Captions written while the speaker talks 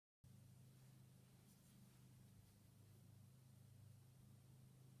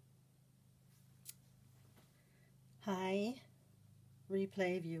Hi,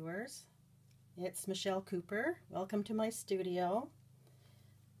 replay viewers. It's Michelle Cooper. Welcome to my studio.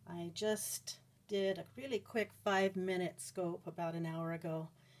 I just did a really quick 5-minute scope about an hour ago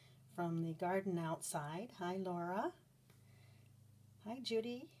from the garden outside. Hi, Laura. Hi,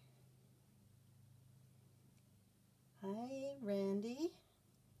 Judy. Hi, Randy.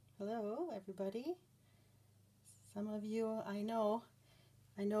 Hello, everybody. Some of you I know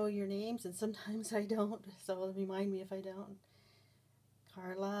your names and sometimes I don't, so remind me if I don't.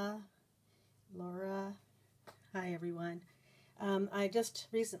 Carla, Laura, hi everyone. I just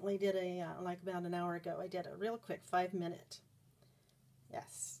recently did like about an hour ago, I did a real quick 5-minute,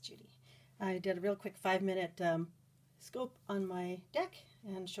 yes, Judy. I did a real quick 5-minute scope on my deck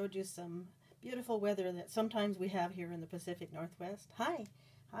and showed you some beautiful weather that sometimes we have here in the Pacific Northwest. Hi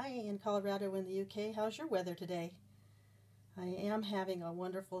in Colorado in the UK. How's your weather today? I am having a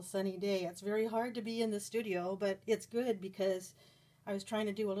wonderful sunny day. It's very hard to be in the studio, but it's good because I was trying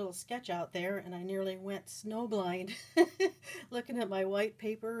to do a little sketch out there and I nearly went snowblind looking at my white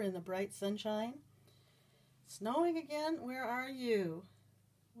paper in the bright sunshine. Snowing again? Where are you?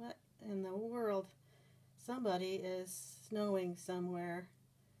 What in the world? Somebody is snowing somewhere.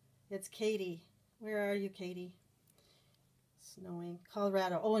 It's Katie. Where are you, Katie? Snowing.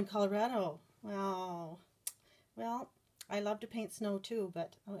 Colorado. Oh, in Colorado. Wow. Well, I love to paint snow too,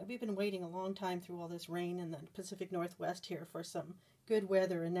 but we've been waiting a long time through all this rain in the Pacific Northwest here for some good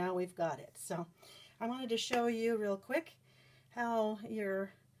weather, and now we've got it. So I wanted to show you real quick how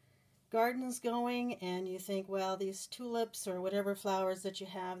your garden's going, and you think, well, these tulips or whatever flowers that you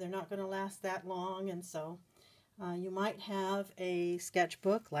have, they're not going to last that long, and so you might have a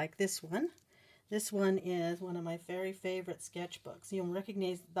sketchbook like this one. This one is one of my very favorite sketchbooks. You'll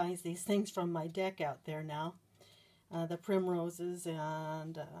recognize these things from my deck out there now. The primroses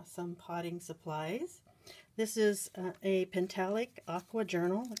and some potting supplies. This is a Pentalic Aqua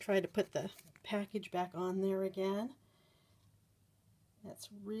Journal. I'll try to put the package back on there again. That's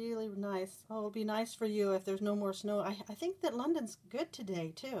really nice. Oh, it'll be nice for you if there's no more snow. I think that London's good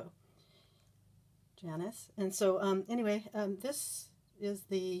today too, Janice. And so anyway, this is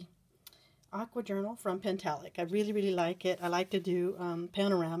the Aqua Journal from Pentalic. I really like it. I like to do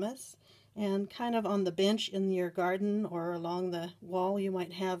panoramas. And kind of on the bench in your garden or along the wall, you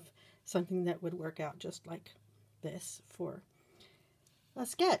might have something that would work out just like this for a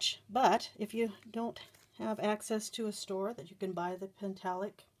sketch. But if you don't have access to a store that you can buy the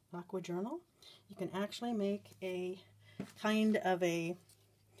Pentalic Aqua Journal, you can actually make a kind of a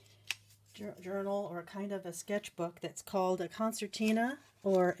journal or kind of a sketchbook that's called a concertina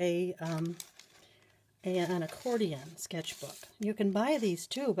or an accordion sketchbook. You can buy these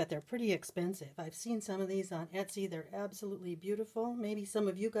too, but they're pretty expensive. I've seen some of these on Etsy. They're absolutely beautiful. Maybe some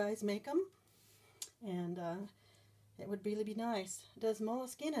of you guys make them, and it would really be nice. Does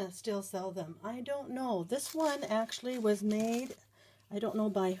Moleskine still sell them? I don't know. This one actually was made, I don't know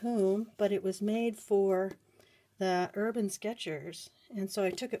by whom, but it was made for the Urban Sketchers, and so I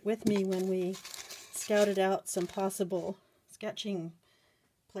took it with me when we scouted out some possible sketching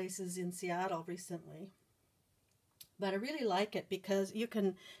places in Seattle recently. But I really like it because you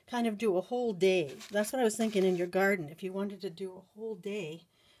can kind of do a whole day. That's what I was thinking in your garden. If you wanted to do a whole day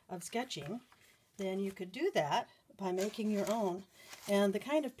of sketching, then you could do that by making your own. And the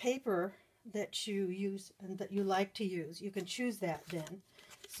kind of paper that you use and that you like to use, you can choose that then.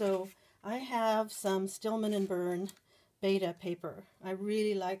 So I have some Stillman and Byrne Beta paper. I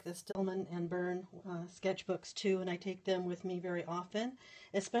really like the Stillman and Byrne sketchbooks too, and I take them with me very often,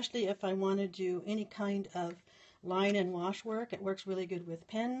 especially if I want to do any kind of line and wash work. It works really good with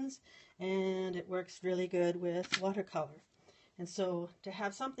pens, and it works really good with watercolor. And so to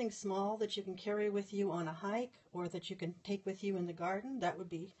have something small that you can carry with you on a hike or that you can take with you in the garden, that would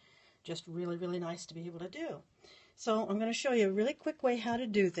be just really nice to be able to do. So I'm going to show you a really quick way how to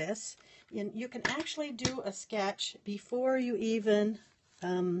do this. And you can actually do a sketch before you even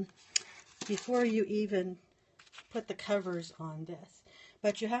put the covers on this.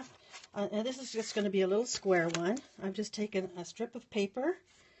 But you have, and this is just going to be a little square one. I've just taken a strip of paper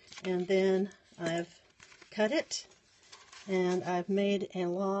and then I've cut it and I've made a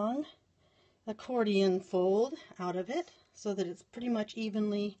long accordion fold out of it so that it's pretty much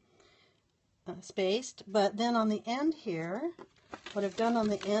evenly spaced. But then on the end here, what I've done on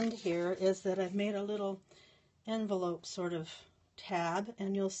the end here is that I've made a little envelope sort of tab,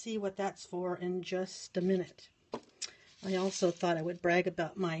 and you'll see what that's for in just a minute. I also thought I would brag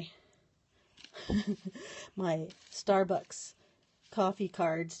about my my Starbucks coffee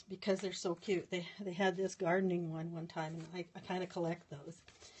cards because they're so cute. They had this gardening one time, and I kind of collect those.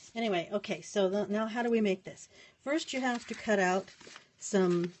 Anyway, okay, so now how do we make this? First you have to cut out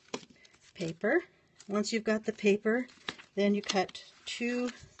some paper. Once you've got the paper, then you cut 2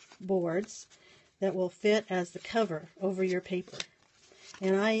 boards that will fit as the cover over your paper.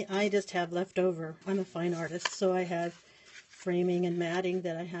 And I just have leftover, I'm a fine artist, so I have framing and matting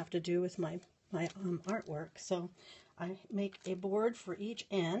that I have to do with my artwork. So I make a board for each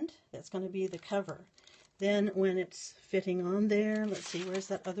end that's going to be the cover. Then when it's fitting on there, let's see, where's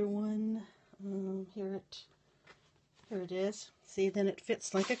that other one? Here it is. See, then it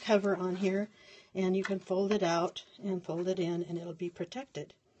fits like a cover on here, and you can fold it out and fold it in, and it'll be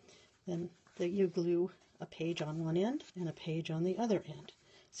protected. Then you glue a page on one end and a page on the other end.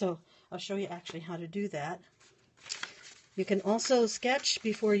 So I'll show you actually how to do that. You can also sketch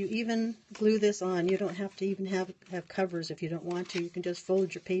before you even glue this on. You don't have to even have covers if you don't want to. You can just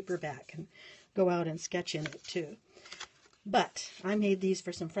fold your paper back and go out and sketch in it too. But I made these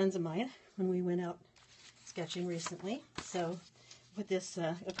for some friends of mine when we went out sketching recently. So put this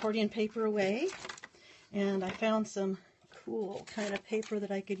accordion paper away, and I found some cool kind of paper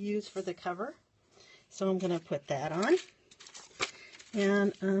that I could use for the cover. So I'm going to put that on.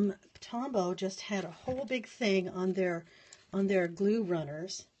 And Tombow just had a whole big thing on their glue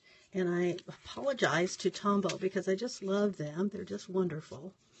runners, and I apologize to Tombow because I just love them. They're just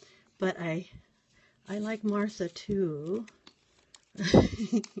wonderful. But I like Martha too.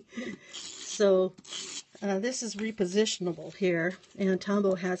 So this is repositionable here, and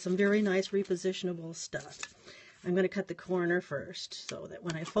Tombow has some very nice repositionable stuff. I'm going to cut the corner first so that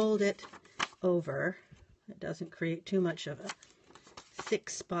when I fold it over, it doesn't create too much of a thick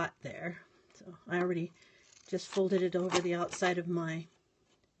spot there. So I already just folded it over the outside of my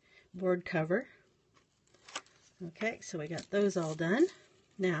board cover. Okay, so we got those all done.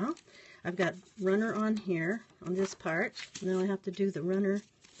 Now I've got runner on here on this part. Now I have to do the runner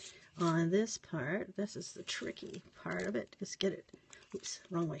on this part. This is the tricky part of it. Just get it. Oops,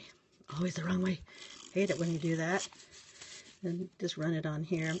 wrong way. Always the wrong way. Hate it when you do that. And just run it on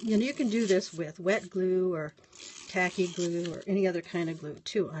here. And you can do this with wet glue or tacky glue or any other kind of glue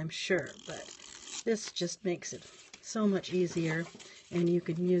too, I'm sure. But this just makes it so much easier, and you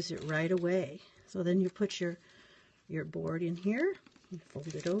can use it right away. So then you put your board in here and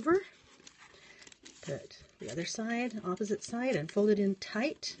fold it over. Put the other side, opposite side, and fold it in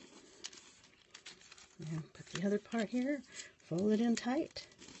tight. And put the other part here, fold it in tight.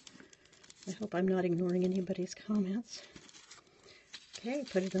 I hope I'm not ignoring anybody's comments. Okay,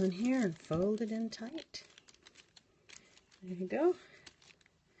 put it on here and fold it in tight. There you go.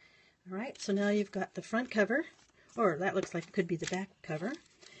 Alright, so now you've got the front cover, or that looks like it could be the back cover.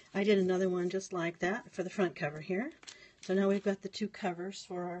 I did another one just like that for the front cover here. So now we've got the 2 covers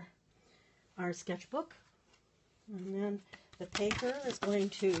for our sketchbook. And then the paper is going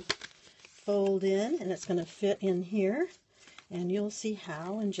to fold in, and it's going to fit in here. And you'll see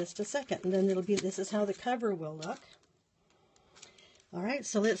how in just a second. And then it'll be, this is how the cover will look. Alright,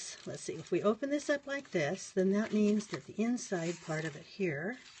 so let's see. If we open this up like this, then that means that the inside part of it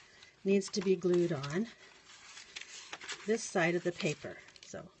here needs to be glued on this side of the paper.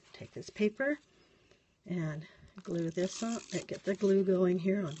 So take this paper and glue this on, get the glue going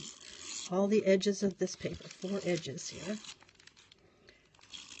here on all the edges of this paper, 4 edges here.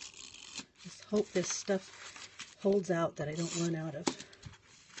 Just hope this stuff holds out, that I don't run out of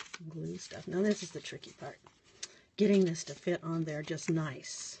glue stuff. Now this is the tricky part. Getting this to fit on there just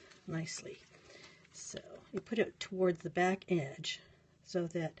nicely. So you put it towards the back edge so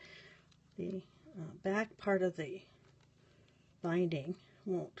that the back part of the binding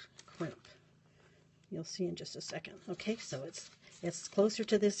won't crimp. You'll see in just a second. Okay, so it's closer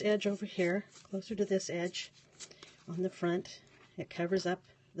to this edge over here, closer to this edge on the front. It covers up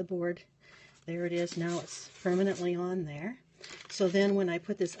the board. There it is. Now it's permanently on there. So then when I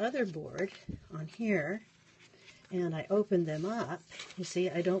put this other board on here and I open them up, you see,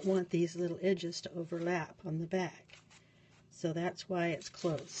 I don't want these little edges to overlap on the back. So that's why it's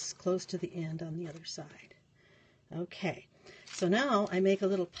close to the end on the other side. Okay, so now I make a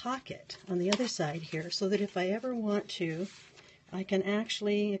little pocket on the other side here so that if I ever want to, I can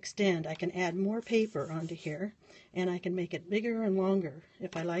actually extend. I can add more paper onto here, and I can make it bigger and longer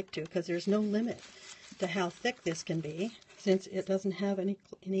if I like to, because there's no limit to how thick this can be since it doesn't have any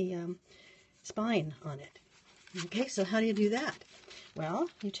spine on it. Okay, so how do you do that? Well,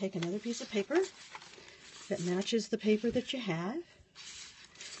 you take another piece of paper that matches the paper that you have,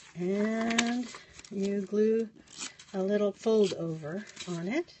 and you glue a little fold over on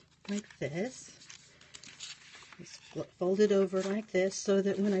it like this. Just fold it over like this so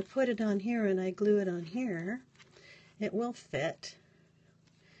that when I put it on here and I glue it on here, it will fit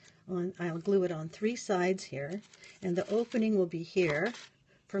I'll glue it on 3 sides here, and the opening will be here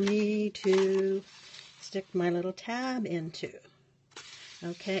for me to stick my little tab into.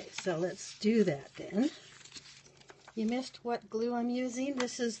 Okay, so let's do that then. You missed what glue I'm using.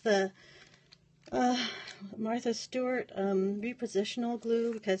 This is the Martha Stewart repositional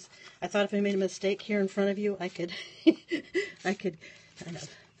glue, because I thought if I made a mistake here in front of you, I could I could kind of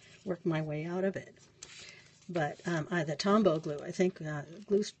work my way out of it. But the Tombow glue, I think,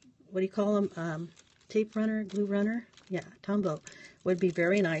 glue, what do you call them? Tape runner, glue runner? Yeah, Tombow would be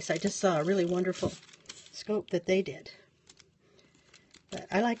very nice. I just saw a really wonderful scope that they did. But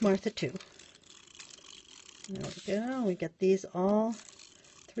I like Martha too. There we go. We get these all,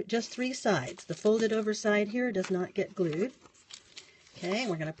 just 3 sides. The folded over side here does not get glued. Okay,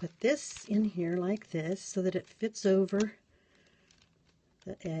 we're going to put this in here like this so that it fits over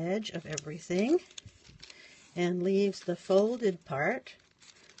the edge of everything and leaves the folded part,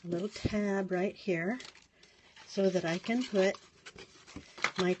 a little tab right here, so that I can put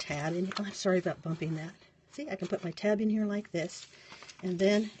my tab in. Oh, I'm sorry about bumping that. See, I can put my tab in here like this, and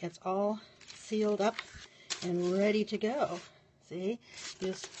then it's all sealed up and ready to go. See,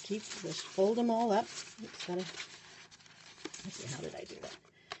 just fold them all up. Oops, let's see, how did I do that?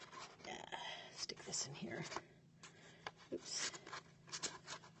 Yeah, stick this in here. Oops.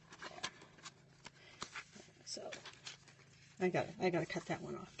 There. So I gotta cut that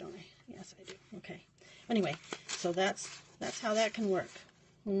one off, don't I? Yes, I do. Okay. Anyway, so that's how that can work.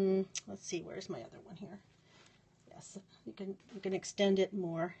 Let's see, where's my other one here? Yes, you can extend it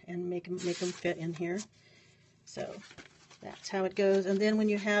more and make them fit in here. So that's how it goes. And then when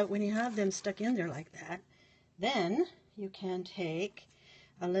you have them stuck in there like that, then you can take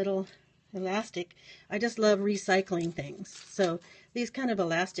a little elastic. I just love recycling things. So these kind of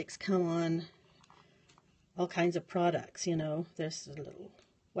elastics come on all kinds of products, you know. There's a little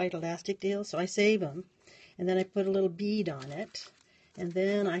white elastic deal, so I save them. And then I put a little bead on it, and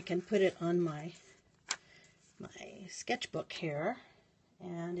then I can put it on my sketchbook here,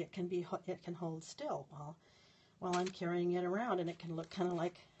 and it can hold still while I'm carrying it around, and it can look kind of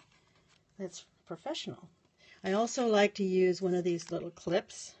like it's professional. I also like to use one of these little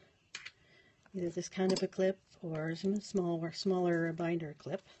clips, either this kind of a clip or some smaller binder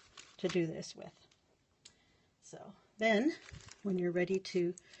clip to do this with. So then, when you're ready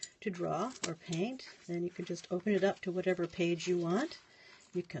to draw or paint, then you can just open it up to whatever page you want.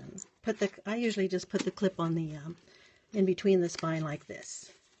 You can I usually just put the clip on the in between the spine like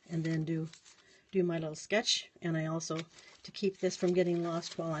this, and then do my little sketch. And I also, to keep this from getting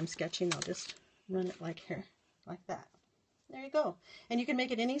lost while I'm sketching, I'll just run it like here, like that. There you go. And you can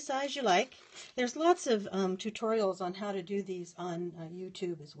make it any size you like. There's lots of tutorials on how to do these on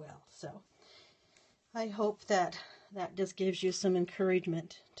YouTube as well. So I hope that just gives you some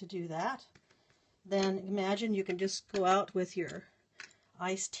encouragement to do that. Then imagine you can just go out with your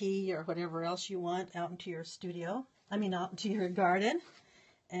iced tea or whatever else you want out into your studio. Out into your garden.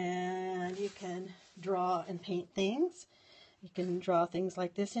 And you can draw and paint things. You can draw things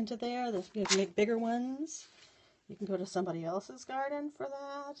like this into there. You can make bigger ones. You can go to somebody else's garden for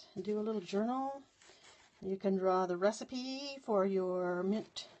that and do a little journal. You can draw the recipe for your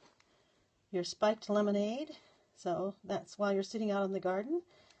spiked lemonade. So that's while you're sitting out in the garden.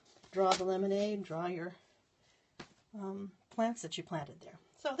 Draw the lemonade, draw your plants that you planted there.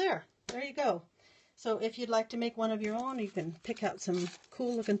 So there you go. So if you'd like to make one of your own, you can pick out some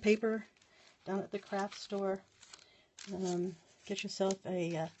cool looking paper down at the craft store. Get yourself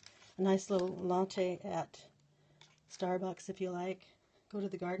a nice little latte at Starbucks if you like. Go to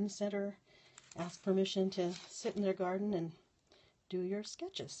the garden center, ask permission to sit in their garden and do your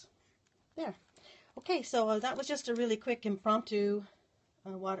sketches. There. Okay, so that was just a really quick impromptu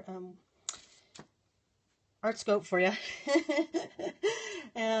art scope for you.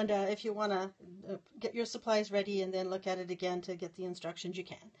 And if you want to get your supplies ready and then look at it again to get the instructions, you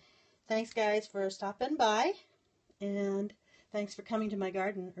can. Thanks, guys, for stopping by, and thanks for coming to my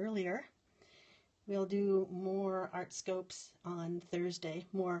garden earlier. We'll do more art scopes on Thursday,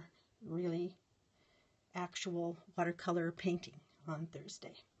 more really actual watercolor painting on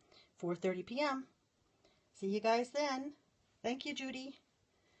Thursday, 4:30 p.m. See you guys then. Thank you, Judy.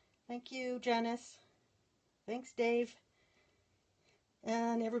 Thank you, Janice. Thanks, Dave.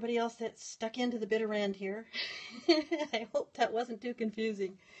 And everybody else that's stuck into the bitter end here. I hope that wasn't too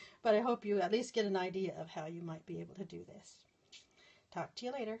confusing, but I hope you at least get an idea of how you might be able to do this. Talk to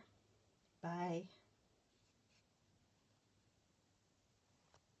you later. Bye.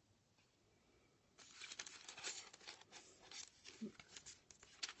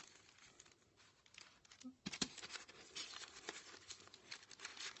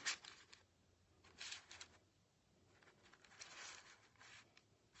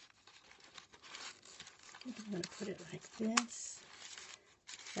 I'm going to put it like this.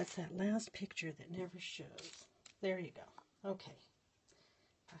 That's that last picture that never shows. There you go. Okay.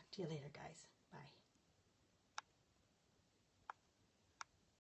 Talk to you later, guys.